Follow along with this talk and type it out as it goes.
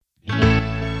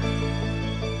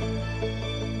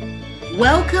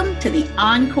Welcome to the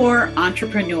Encore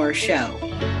Entrepreneur Show,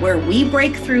 where we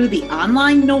break through the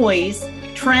online noise,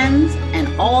 trends, and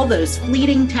all those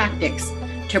fleeting tactics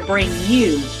to bring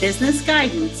you business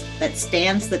guidance that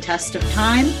stands the test of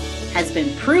time, has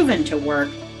been proven to work,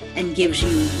 and gives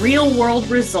you real-world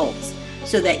results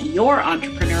so that your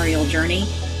entrepreneurial journey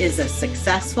is as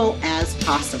successful as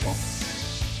possible.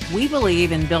 We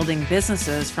believe in building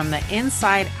businesses from the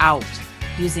inside out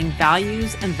using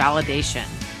values and validation.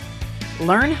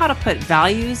 Learn how to put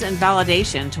values and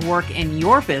validation to work in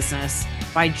your business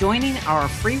by joining our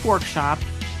free workshop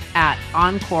at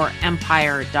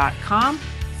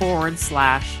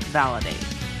encoreempire.com/validate.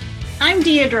 I'm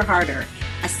Deirdre Harter,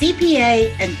 a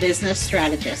CPA and business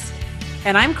strategist.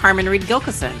 And I'm Carmen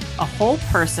Reed-Gilkison, a whole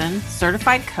person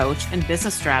certified coach and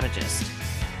business strategist.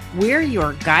 We're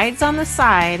your guides on the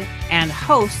side and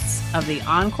hosts of the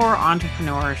Encore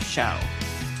Entrepreneur Show.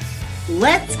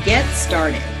 Let's get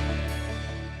started.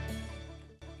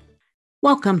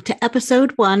 Welcome to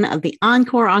episode 1 of the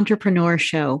Encore Entrepreneur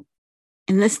Show.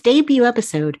 In this debut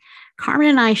episode, Carmen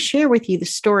and I share with you the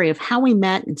story of how we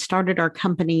met and started our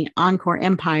company, Encore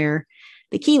Empire,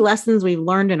 the key lessons we've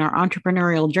learned in our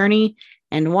entrepreneurial journey,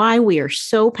 and why we are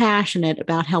so passionate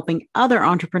about helping other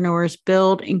entrepreneurs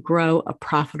build and grow a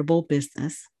profitable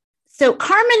business. So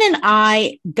Carmen and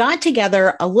I got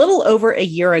together a little over a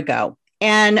year ago,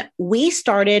 and we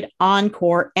started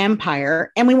Encore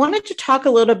Empire. And we wanted to talk a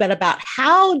little bit about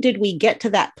how did we get to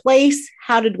that place?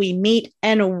 How did we meet?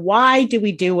 And why do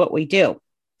we do what we do?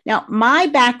 Now, my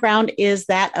background is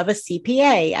that of a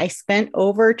CPA. I spent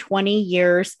over 20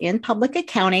 years in public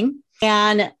accounting,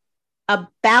 and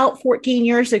about 14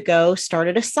 years ago,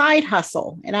 started a side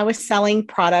hustle, and I was selling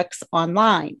products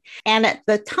online. And at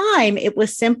the time, it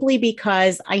was simply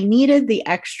because I needed the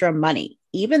extra money.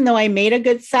 Even though I made a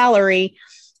good salary,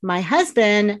 my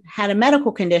husband had a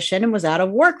medical condition and was out of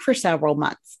work for several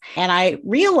months. And I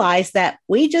realized that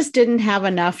we just didn't have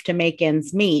enough to make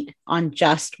ends meet on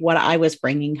just what I was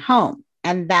bringing home.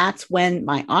 And that's when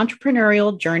my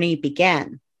entrepreneurial journey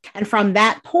began. And from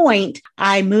that point,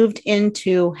 I moved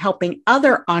into helping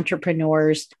other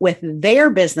entrepreneurs with their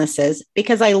businesses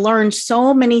because I learned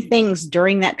so many things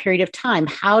during that period of time,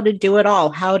 how to do it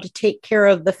all, how to take care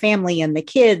of the family and the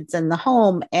kids and the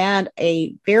home and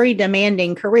a very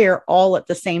demanding career all at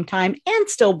the same time and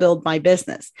still build my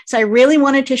business. So I really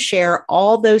wanted to share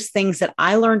all those things that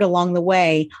I learned along the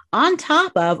way on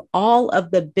top of all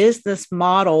of the business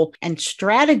model and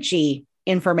strategy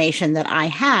information that I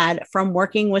had from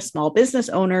working with small business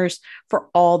owners for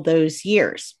all those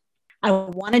years. I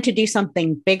wanted to do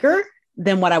something bigger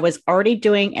than what I was already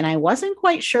doing, and I wasn't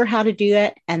quite sure how to do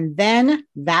that. And then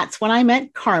that's when I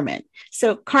met Carmen.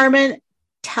 So Carmen,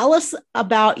 tell us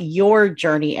about your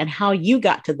journey and how you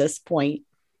got to this point.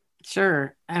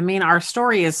 Sure. I mean, our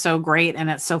story is so great and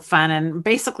it's so fun. And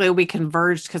basically we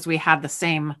converged because we had the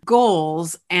same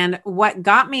goals. And what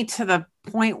got me to the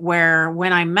point where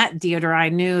when I met Deirdre, I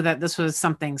knew that this was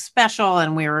something special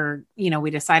and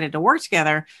we decided to work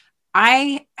together.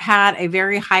 I had a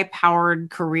very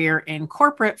high-powered career in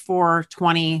corporate for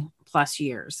 20 plus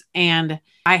years. And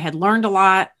I had learned a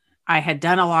lot. I had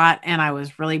done a lot and I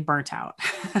was really burnt out.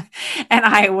 And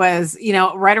I was,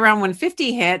 right around when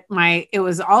 50 hit, it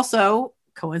was also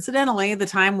coincidentally the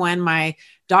time when my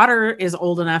daughter is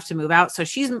old enough to move out. So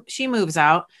she moves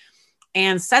out.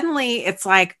 And suddenly it's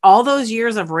like all those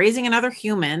years of raising another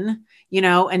human,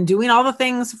 and doing all the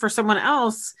things for someone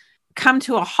else come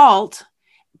to a halt,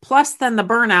 plus then the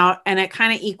burnout. And it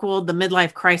kind of equaled the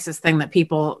midlife crisis thing that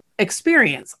people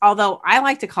experience. Although I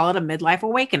like to call it a midlife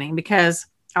awakening because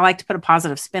I like to put a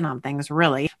positive spin on things,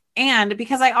 really. And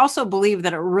because I also believe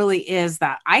that it really is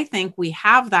that I think we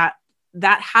have that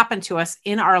happen to us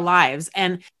in our lives.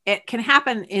 And it can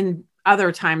happen in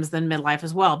other times than midlife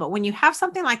as well. But when you have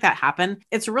something like that happen,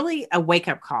 it's really a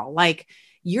wake-up call. Like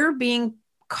you're being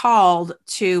called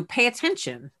to pay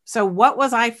attention. So what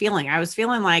was I feeling? I was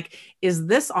feeling like, is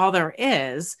this all there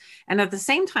is? And at the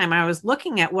same time, I was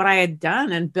looking at what I had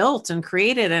done and built and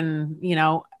created and,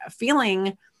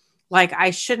 feeling like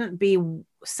I shouldn't be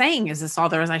saying, is this all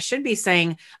there is? I should be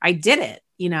saying, I did it,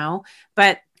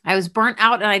 but I was burnt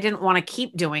out and I didn't want to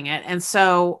keep doing it. And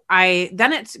so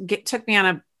it took me on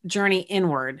a journey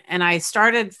inward and I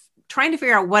started trying to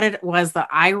figure out what it was that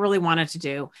I really wanted to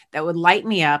do that would light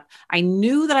me up. I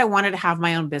knew that I wanted to have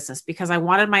my own business because I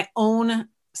wanted my own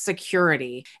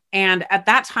security. And at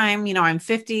that time, I'm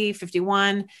 50,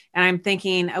 51, and I'm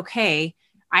thinking, okay,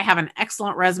 I have an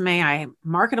excellent resume. I have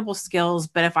marketable skills,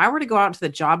 but if I were to go out to the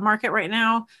job market right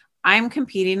now, I'm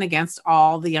competing against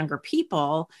all the younger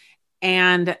people.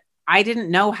 And I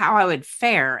didn't know how I would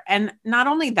fare. And not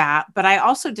only that, but I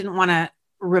also didn't want to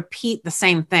repeat the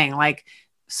same thing, like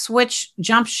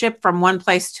jump ship from one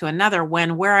place to another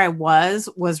when where I was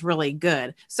really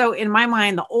good. So in my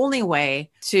mind, the only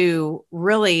way to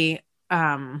really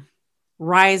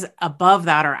rise above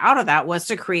that or out of that was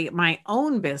to create my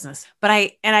own business. But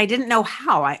I didn't know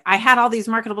how. I had all these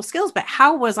marketable skills, but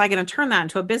how was I going to turn that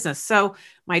into a business? So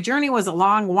my journey was a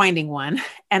long, winding one.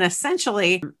 And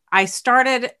essentially, I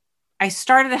started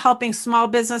helping small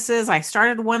businesses. I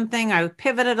started one thing, I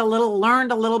pivoted a little,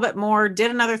 learned a little bit more,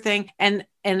 did another thing, and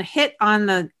hit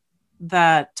on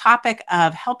the topic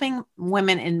of helping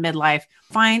women in midlife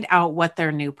find out what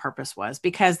their new purpose was,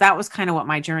 because that was kind of what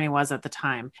my journey was at the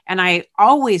time. And I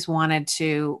always wanted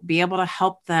to be able to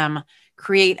help them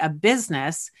create a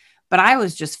business, but I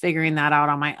was just figuring that out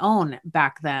on my own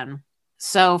back then.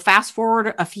 So fast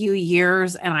forward a few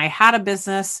years and I had a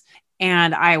business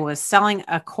and I was selling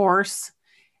a course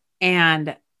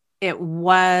and it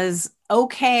was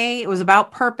okay. It was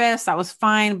about purpose. That was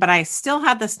fine. But I still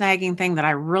had the snagging thing that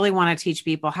I really want to teach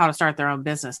people how to start their own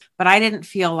business. But I didn't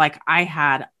feel like I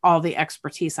had all the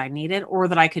expertise I needed or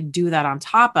that I could do that on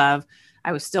top of.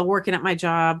 I was still working at my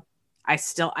job. I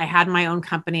had my own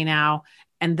company now.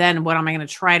 And then what am I going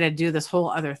to try to do this whole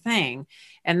other thing?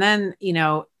 And then,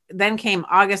 then came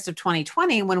August of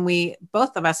 2020 when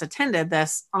both of us attended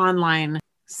this online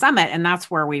summit, and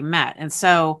that's where we met. And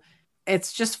so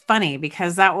it's just funny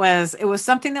because it was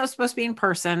something that was supposed to be in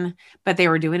person, but they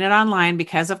were doing it online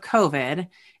because of COVID.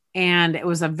 And it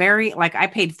was I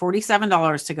paid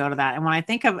 $47 to go to that. And when I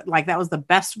think of it, that was the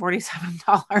best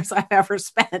 $47 I've ever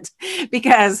spent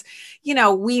because,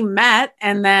 we met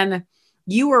and then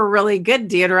you were really good,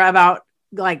 Deirdre, about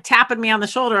tapping me on the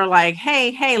shoulder,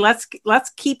 hey, let's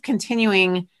keep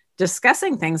continuing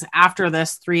discussing things after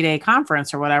this 3-day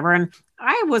conference or whatever. And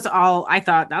I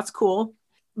thought that's cool.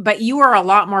 But you were a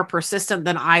lot more persistent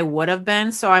than I would have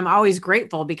been. So I'm always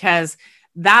grateful because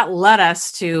that led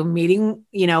us to meeting,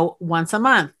 once a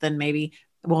month. Then maybe,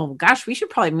 well, gosh, we should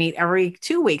probably meet every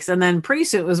 2 weeks. And then pretty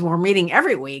soon we're meeting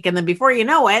every week. And then before you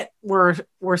know it, we're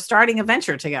starting a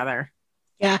venture together.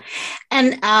 Yeah.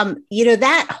 And,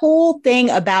 that whole thing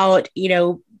about,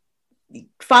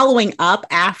 following up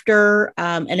after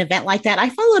an event like that, I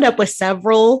followed up with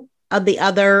several of the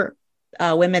other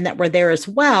women that were there as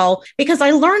well, because I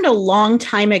learned a long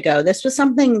time ago. This was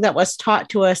something that was taught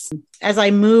to us as I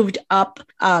moved up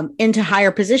into higher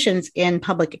positions in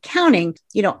public accounting.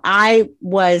 I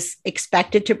was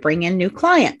expected to bring in new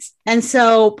clients. And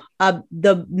so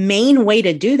the main way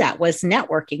to do that was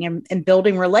networking and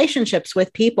building relationships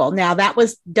with people. Now, that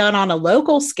was done on a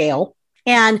local scale.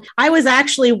 And I was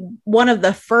actually one of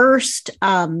the first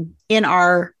in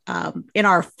our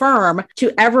firm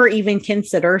to ever even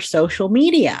consider social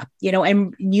media,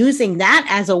 and using that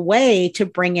as a way to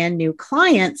bring in new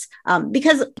clients,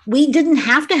 because we didn't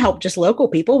have to help just local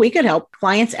people. We could help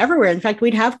clients everywhere. In fact,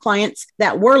 we'd have clients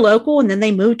that were local and then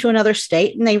they moved to another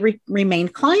state and they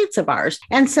remained clients of ours.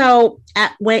 And so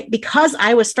because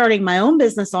I was starting my own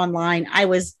business online, I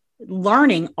was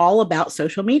learning all about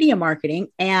social media marketing.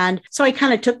 And so I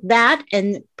kind of took that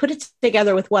and put it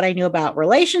together with what I knew about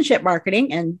relationship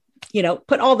marketing and,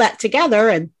 put all that together.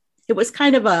 And it was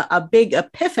kind of a big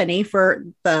epiphany for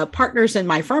the partners in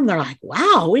my firm. They're like,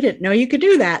 wow, we didn't know you could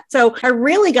do that. So I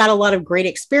really got a lot of great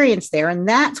experience there. And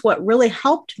that's what really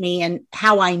helped me and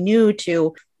how I knew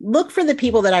to look for the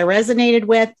people that I resonated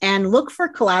with and look for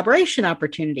collaboration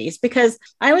opportunities, because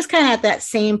I was kind of at that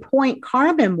same point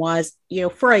Carmen was,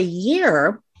 for a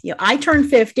year. I turned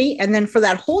 50. And then for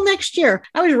that whole next year,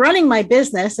 I was running my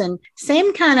business, and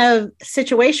same kind of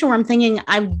situation where I'm thinking,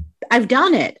 I've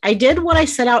done it. I did what I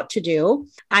set out to do.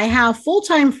 I have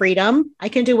full-time freedom. I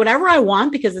can do whatever I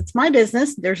want because it's my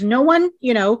business. There's no one,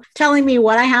 telling me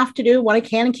what I have to do, what I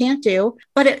can and can't do.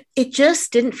 But it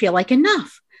just didn't feel like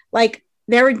enough.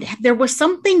 There was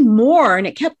something more, and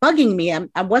it kept bugging me.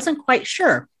 I wasn't quite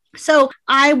sure. So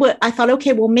I thought,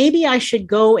 okay, well, maybe I should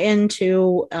go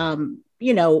into,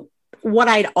 what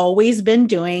I'd always been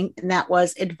doing, and that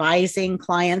was advising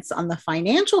clients on the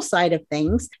financial side of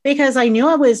things, because I knew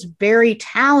I was very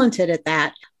talented at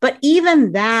that. But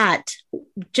even that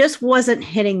just wasn't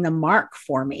hitting the mark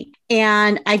for me.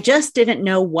 And I just didn't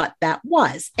know what that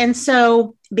was. And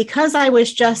so because I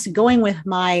was just going with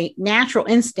my natural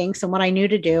instincts and what I knew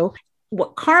to do,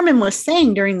 what Carmen was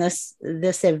saying during this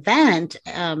event,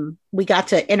 we got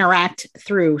to interact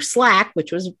through Slack,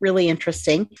 which was really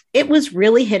interesting. It was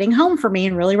really hitting home for me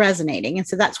and really resonating. And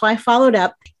so that's why I followed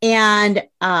up. And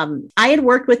I had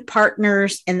worked with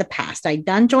partners in the past. I'd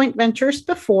done joint ventures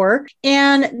before,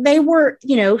 and they were,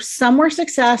 some were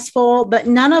successful, but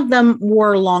none of them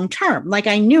were long-term. Like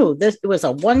I knew this was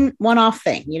a one-off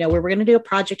thing. We were going to do a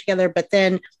project together, but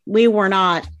then we were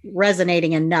not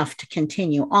resonating enough to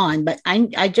continue on. But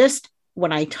I just,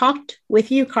 when I talked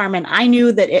with you, Carmen, I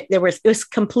knew that it was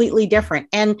completely different.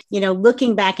 And,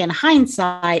 looking back in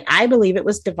hindsight, I believe it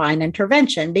was divine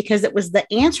intervention because it was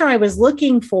the answer I was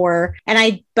looking for.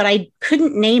 But I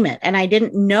couldn't name it and I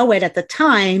didn't know it at the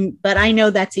time, but I know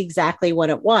that's exactly what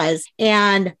it was.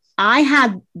 And I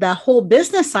had the whole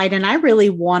business side, and I really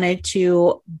wanted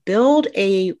to build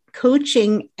a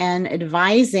coaching and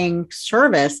advising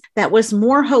service that was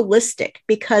more holistic,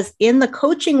 because in the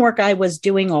coaching work I was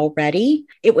doing already,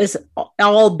 it was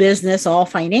all business, all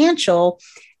financial.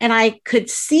 And I could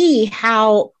see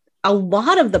how a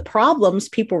lot of the problems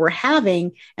people were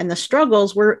having and the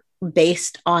struggles were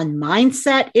based on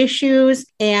mindset issues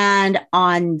and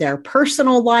on their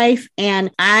personal life.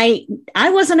 And I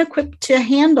wasn't equipped to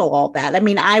handle all that. I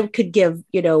mean, I could give,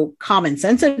 common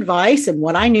sense advice and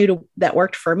what I knew that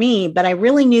worked for me, but I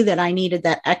really knew that I needed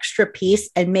that extra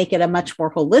piece and make it a much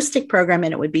more holistic program.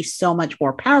 And it would be so much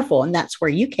more powerful. And that's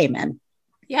where you came in.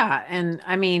 Yeah. And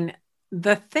I mean,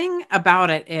 the thing about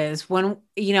it is when,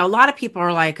 a lot of people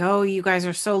are like, oh, you guys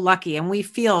are so lucky. And we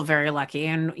feel very lucky.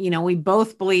 And, we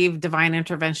both believe divine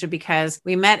intervention because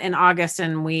we met in August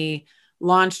and we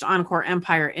launched Encore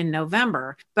Empire in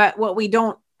November. But what we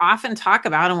don't often talk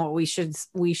about and what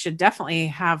we should definitely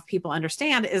have people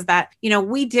understand is that,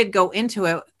 we did go into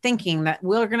it thinking that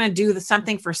we're going to do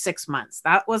something for 6 months.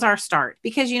 That was our start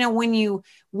because,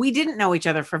 we didn't know each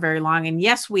other for very long. And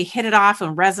yes, we hit it off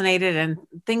and resonated and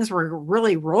things were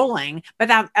really rolling. But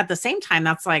that, at the same time,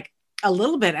 that's like a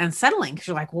little bit unsettling because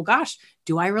you're like, well, gosh,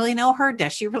 do I really know her?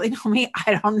 Does she really know me?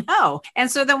 I don't know. And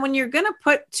so then when you're going to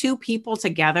put two people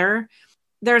together,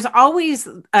 there's always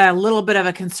a little bit of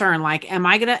a concern. Like, am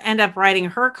I going to end up writing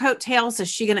her coattails? Is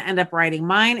she going to end up writing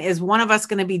mine? Is one of us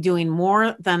going to be doing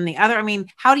more than the other? I mean,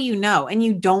 how do you know? And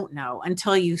you don't know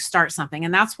until you start something.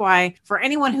 And that's why for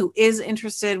anyone who is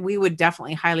interested, we would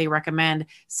definitely highly recommend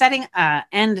setting an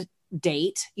end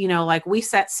date. Like we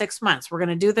set 6 months. We're going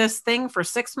to do this thing for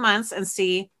 6 months and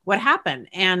see what happened.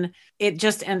 And it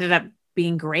just ended up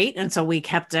being great. And so we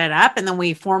kept it up and then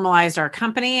we formalized our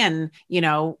company and,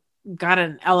 got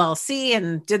an LLC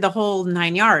and did the whole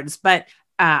 9 yards. But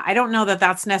I don't know that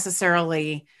that's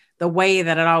necessarily the way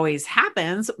that it always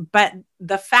happens. But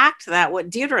the fact that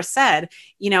what Deirdre said,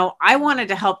 I wanted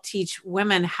to help teach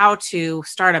women how to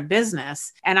start a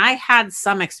business. And I had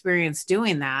some experience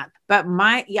doing that. But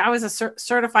I was a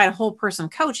certified whole person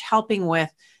coach helping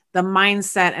with the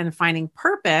mindset and finding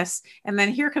purpose. And then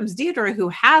here comes Deirdre, who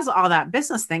has all that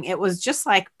business thing. It was just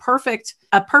like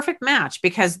a perfect match,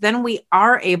 because then we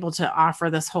are able to offer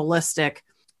this holistic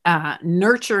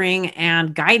nurturing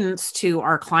and guidance to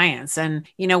our clients. And,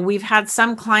 we've had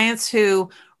some clients who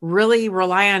really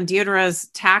rely on Deirdre's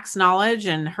tax knowledge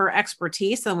and her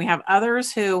expertise. And we have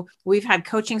others who we've had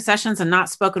coaching sessions and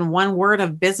not spoken one word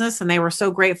of business. And they were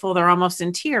so grateful. They're almost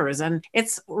in tears. And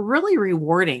it's really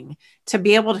rewarding to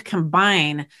be able to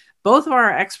combine both of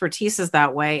our expertises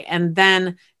that way. And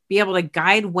then be able to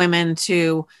guide women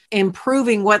to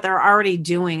improving what they're already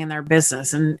doing in their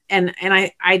business. And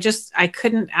I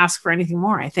couldn't ask for anything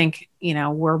more. I think,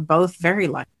 we're both very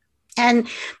lucky. And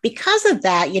because of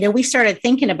that, we started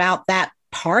thinking about that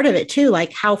part of it too,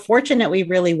 like how fortunate we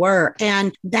really were.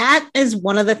 And that is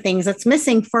one of the things that's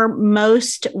missing for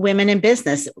most women in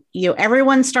business.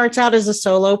 Everyone starts out as a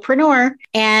solopreneur,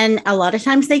 and a lot of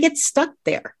times they get stuck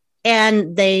there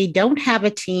and they don't have a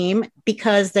team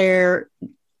because they're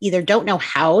either don't know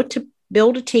how to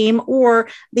build a team or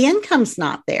the income's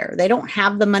not there. They don't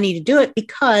have the money to do it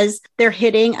because they're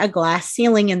hitting a glass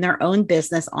ceiling in their own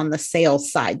business on the sales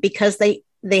side because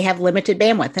they have limited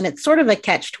bandwidth. And it's sort of a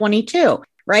catch-22,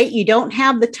 right? You don't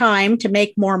have the time to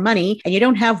make more money and you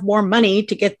don't have more money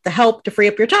to get the help to free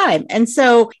up your time. And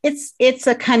so it's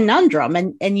a conundrum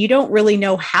and you don't really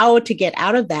know how to get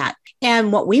out of that.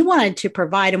 And what we wanted to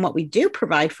provide and what we do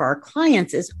provide for our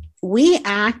clients is we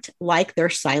act like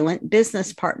their silent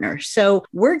business partners. So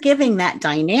we're giving that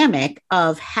dynamic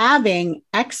of having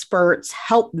experts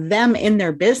help them in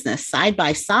their business side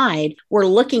by side. We're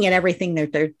looking at everything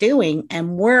that they're doing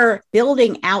and we're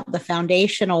building out the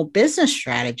foundational business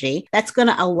strategy that's going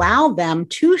to allow them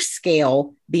to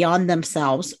scale beyond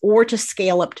themselves or to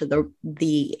scale up to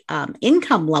the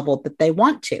income level that they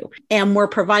want to. And we're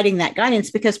providing that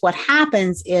guidance because what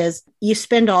happens is you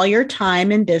spend all your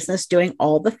time in business doing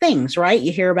all the things, right?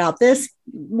 You hear about this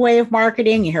way of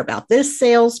marketing, you hear about this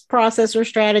sales process or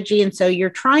strategy. And so you're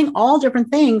trying all different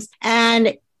things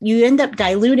and you end up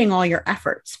diluting all your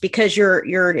efforts because you're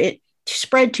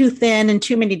spread too thin in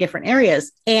too many different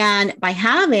areas. And by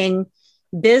having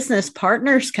business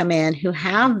partners come in who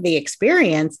have the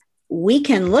experience, we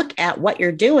can look at what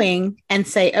you're doing and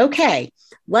say, okay,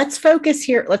 let's focus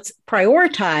here. Let's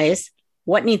prioritize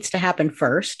what needs to happen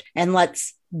first. And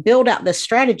let's build out this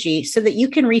strategy so that you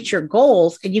can reach your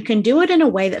goals and you can do it in a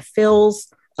way that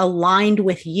feels aligned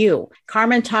with you.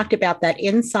 Carmen talked about that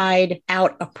inside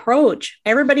out approach.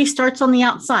 Everybody starts on the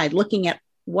outside looking at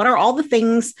what are all the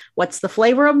things? What's the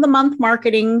flavor of the month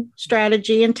marketing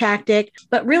strategy and tactic?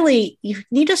 But really, you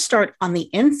need to start on the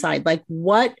inside. Like,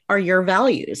 what are your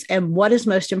values and what is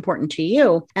most important to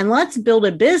you? And let's build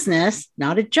a business,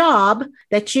 not a job,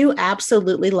 that you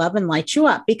absolutely love and lights you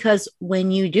up. Because when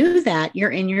you do that,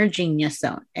 you're in your genius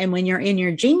zone. And when you're in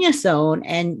your genius zone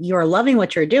and you're loving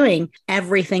what you're doing,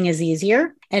 everything is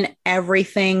easier and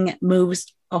everything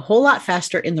moves a whole lot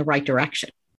faster in the right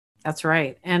direction. That's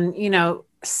right. And,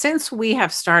 since we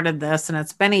have started this and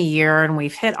it's been a year and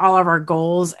we've hit all of our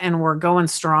goals and we're going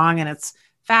strong and it's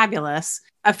fabulous,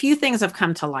 a few things have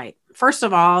come to light. First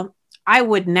of all, I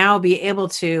would now be able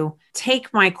to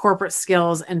take my corporate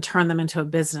skills and turn them into a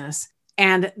business.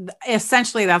 And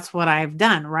essentially that's what I've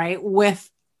done, right?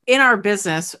 In our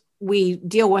business, we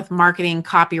deal with marketing,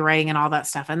 copywriting, and all that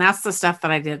stuff. And that's the stuff that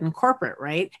I did in corporate,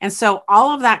 right? And so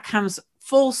all of that comes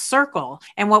full circle.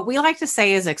 And what we like to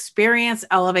say is experience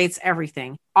elevates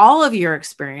everything. All of your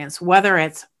experience, whether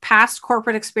it's past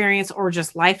corporate experience or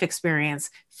just life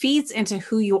experience, feeds into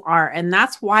who you are. And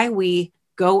that's why we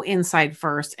go inside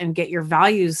first and get your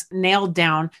values nailed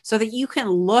down so that you can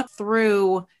look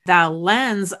through the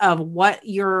lens of what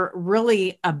you're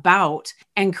really about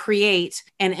and create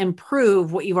and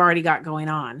improve what you've already got going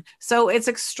on. So it's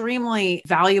extremely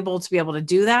valuable to be able to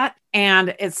do that.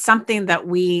 And it's something that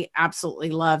we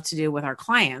absolutely love to do with our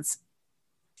clients.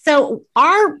 So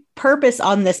our purpose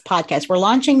on this podcast, we're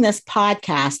launching this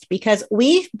podcast because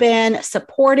we've been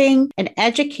supporting and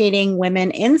educating women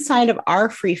inside of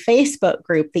our free Facebook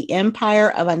group, the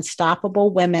Empire of Unstoppable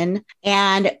Women.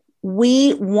 And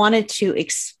we wanted to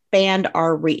expand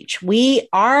our reach.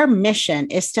 Our mission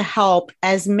is to help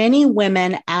as many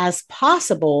women as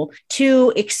possible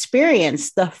to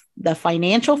experience the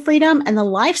financial freedom and the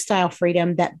lifestyle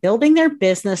freedom that building their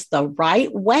business the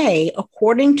right way,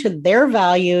 according to their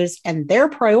values and their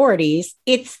priorities,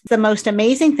 it's the most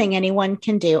amazing thing anyone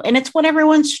can do. And it's what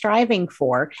everyone's striving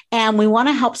for. And we want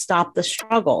to help stop the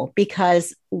struggle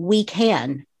because we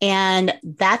can. And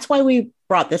that's why we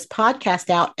brought this podcast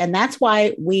out. And that's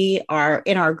why we are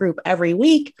in our group every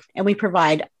week. And we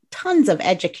provide tons of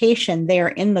education there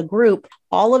in the group,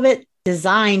 all of it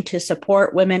designed to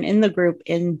support women in the group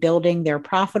in building their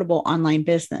profitable online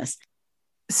business.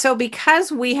 So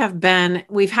because we've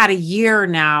had a year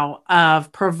now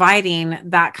of providing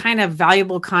that kind of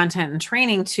valuable content and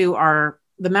training to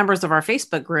the members of our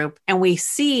Facebook group, and we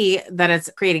see that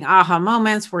it's creating aha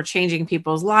moments, we're changing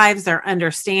people's lives, they're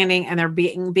understanding, and they're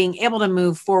being able to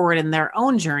move forward in their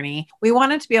own journey. We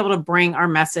wanted to be able to bring our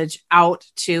message out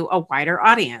to a wider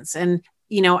audience. And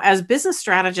as business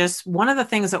strategists, one of the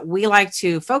things that we like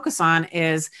to focus on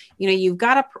is, you've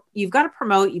got to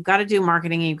promote, you've got to do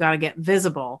marketing, and you've got to get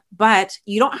visible, but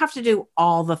you don't have to do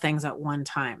all the things at one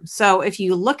time. So if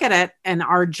you look at it and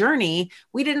our journey,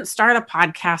 we didn't start a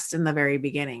podcast in the very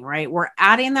beginning, right? We're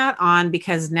adding that on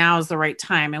because now is the right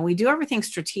time, and we do everything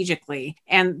strategically.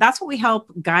 And that's what we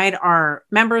help guide our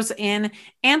members in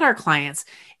and our clients.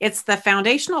 It's the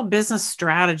foundational business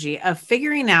strategy of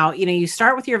figuring out, you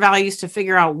start with your values to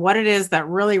figure out what it is that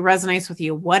really resonates with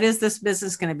you. What is this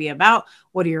business going to be about?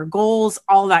 What are your goals?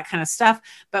 All that kind of stuff.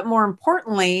 But more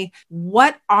importantly,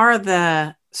 what are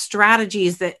the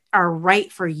strategies that are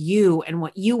right for you and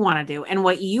what you want to do? And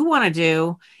what you want to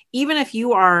do, even if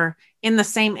you are in the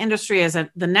same industry as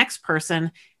the next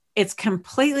person, it's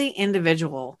completely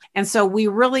individual. And so we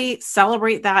really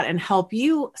celebrate that and help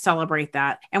you celebrate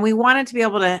that. And we wanted to be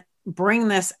able to bring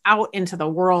this out into the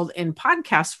world in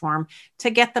podcast form to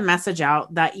get the message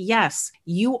out that, yes,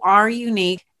 you are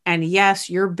unique. And yes,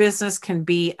 your business can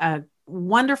be a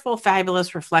wonderful,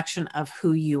 fabulous reflection of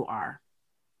who you are.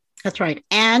 That's right.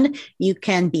 And you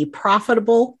can be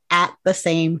profitable at the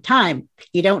same time.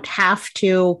 You don't have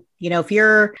to, if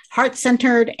you're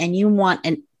heart-centered and you want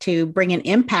to bring an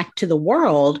impact to the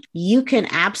world, you can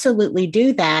absolutely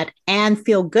do that and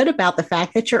feel good about the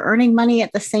fact that you're earning money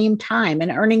at the same time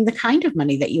and earning the kind of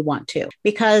money that you want to.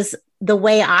 Because the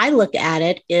way I look at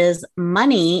it is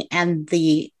money and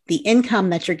the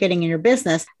income that you're getting in your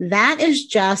business, that is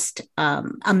just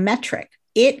a metric.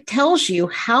 It tells you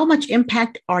how much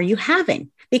impact are you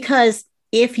having, because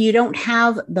if you don't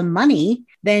have the money,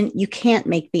 then you can't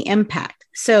make the impact.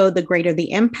 So the greater the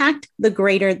impact, the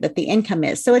greater that the income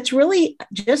is. So it's really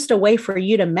just a way for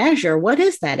you to measure what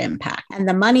is that impact. And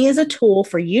the money is a tool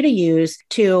for you to use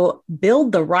to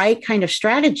build the right kind of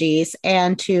strategies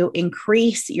and to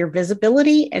increase your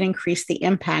visibility and increase the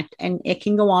impact. And it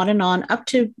can go on and on up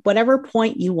to whatever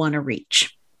point you want to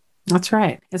reach. That's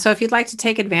right. And so if you'd like to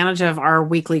take advantage of our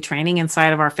weekly training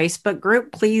inside of our Facebook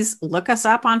group, please look us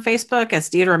up on Facebook. As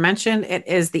Deirdre mentioned, it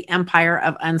is the Empire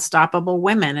of Unstoppable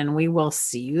Women, and we will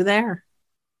see you there.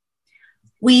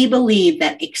 We believe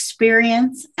that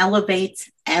experience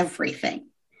elevates everything.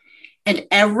 And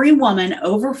every woman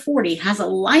over 40 has a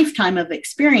lifetime of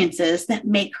experiences that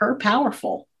make her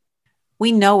powerful.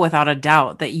 We know without a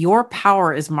doubt that your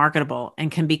power is marketable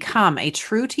and can become a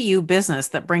true to you business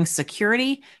that brings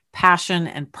security, passion,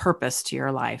 and purpose to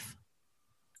your life.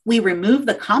 We remove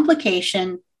the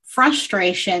complication,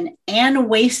 frustration, and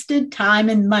wasted time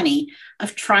and money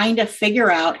of trying to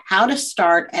figure out how to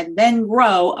start and then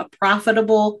grow a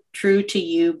profitable, true to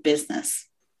you business.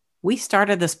 We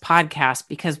started this podcast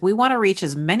because we want to reach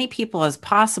as many people as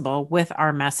possible with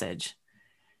our message.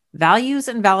 Values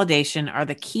and validation are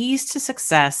the keys to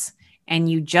success, and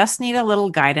you just need a little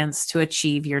guidance to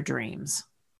achieve your dreams.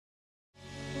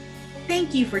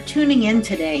 Thank you for tuning in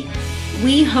today.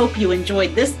 We hope you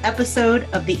enjoyed this episode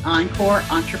of the Encore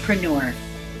Entrepreneur.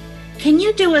 Can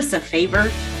you do us a favor?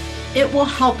 It will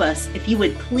help us if you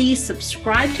would please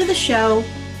subscribe to the show,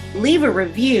 leave a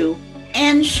review,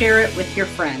 and share it with your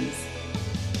friends.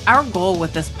 Our goal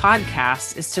with this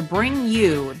podcast is to bring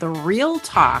you the real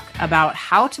talk about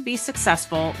how to be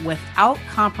successful without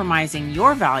compromising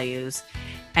your values,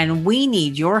 and we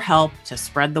need your help to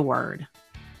spread the word.